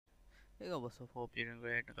Hey guys, what's up? Hope you're doing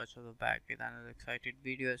great. I got you back with another excited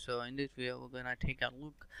video. So in this video, we're gonna take a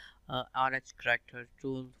look RH character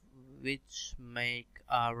tools which make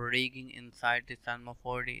rigging inside the Cinema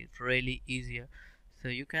 4D really easier. So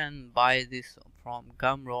you can buy this from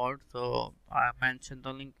Gumroad. So I mentioned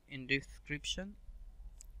the link in description.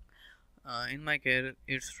 In my case,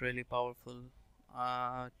 it's really powerful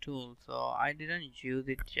tool. So I didn't use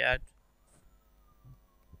it yet.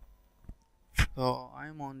 So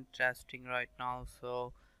I'm on testing right now.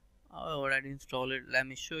 So I already installed it. Let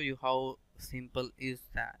me show you how simple is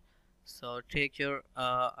that. So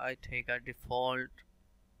I take a default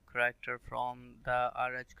character from the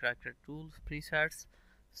RH character tools presets.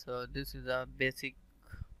 So this is a basic.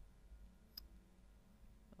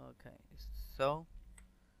 Okay, so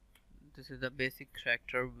this is a basic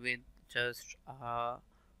character with just a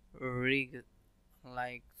rig,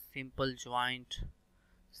 like simple joint.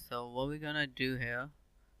 So what we're gonna do here,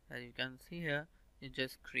 as you can see here, you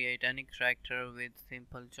just create any character with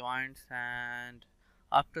simple joints, and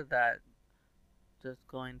after that just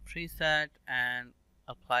go in preset and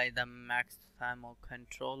apply the Maximo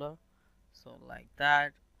controller. So like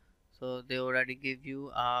that. So they already give you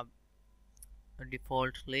a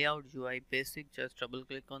default layout UI basic. Just double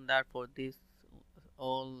click on that for this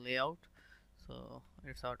all layout, so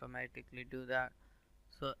it's automatically do that.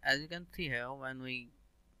 So as you can see here, when we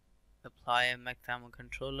apply a Maximo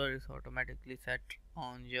controller, is automatically set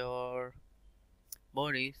on your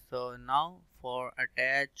body. So now for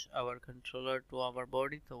attach our controller to our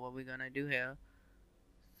body, so what we're gonna do here,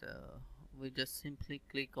 so we just simply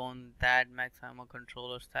click on that Maximo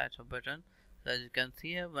controller setup button. So as you can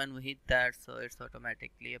see here, when we hit that, so it's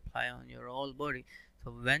automatically apply on your whole body. So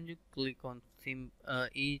when you click on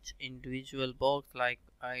each individual box, like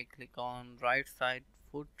I click on right side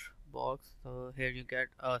foot box, so here you get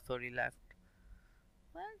sorry, left.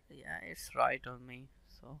 Well, yeah, it's right on me,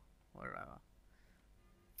 so whatever.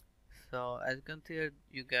 So as you can see here,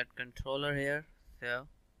 you get controller here. So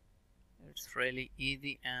it's really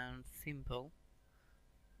easy and simple.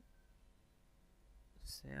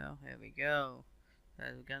 So here we go.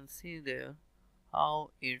 As you can see there,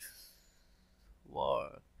 how it's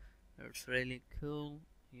work. It's really cool.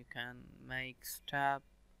 You can make step,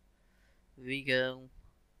 wiggle,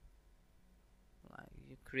 like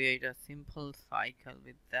you create a simple cycle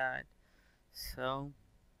with that. So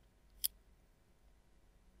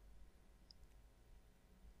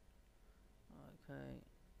okay,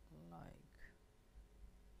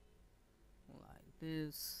 like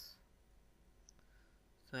this.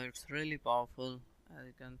 So it's really powerful. As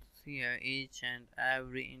you can see here, each and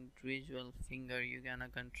every individual finger you gonna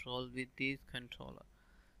control with this controller.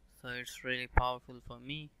 So it's really powerful for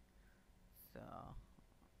me. So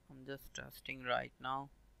I'm just testing right now.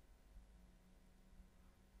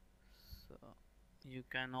 So you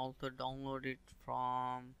can also download it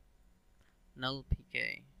from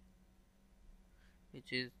Nullpk,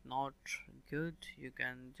 which is not good. You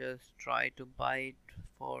can just try to buy it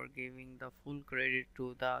for giving the full credit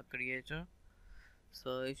to the creator.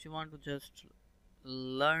 So if you want to just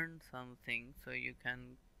learn something, so you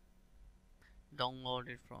can download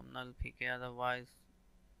it from Nullpk. Otherwise,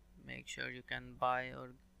 make sure you can buy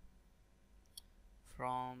or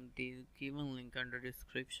from the given link under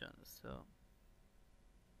description. So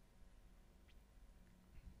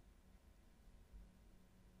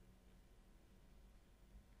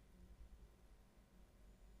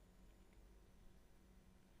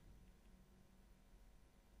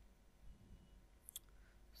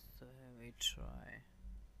here we try.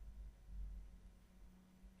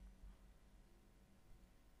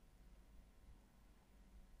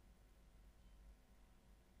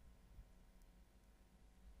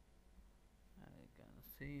 You can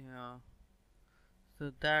see here.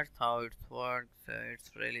 So that's how it works.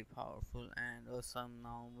 It's really powerful and awesome.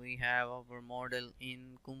 Now we have our model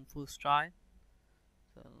in Kung Fu style.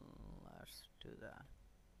 So let's do that.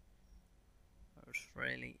 It's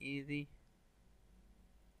really easy.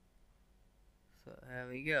 So here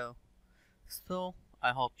we go. So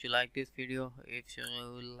I hope you like this video. If you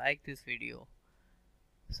like this video,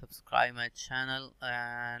 subscribe my channel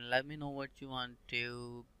and let me know what you want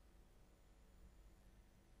to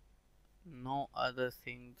know other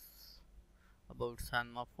things about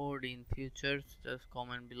Cinema 4D in future. Just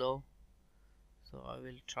comment below, so I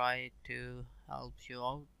will try to help you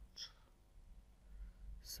out.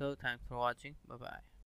 So thanks for watching. Bye bye.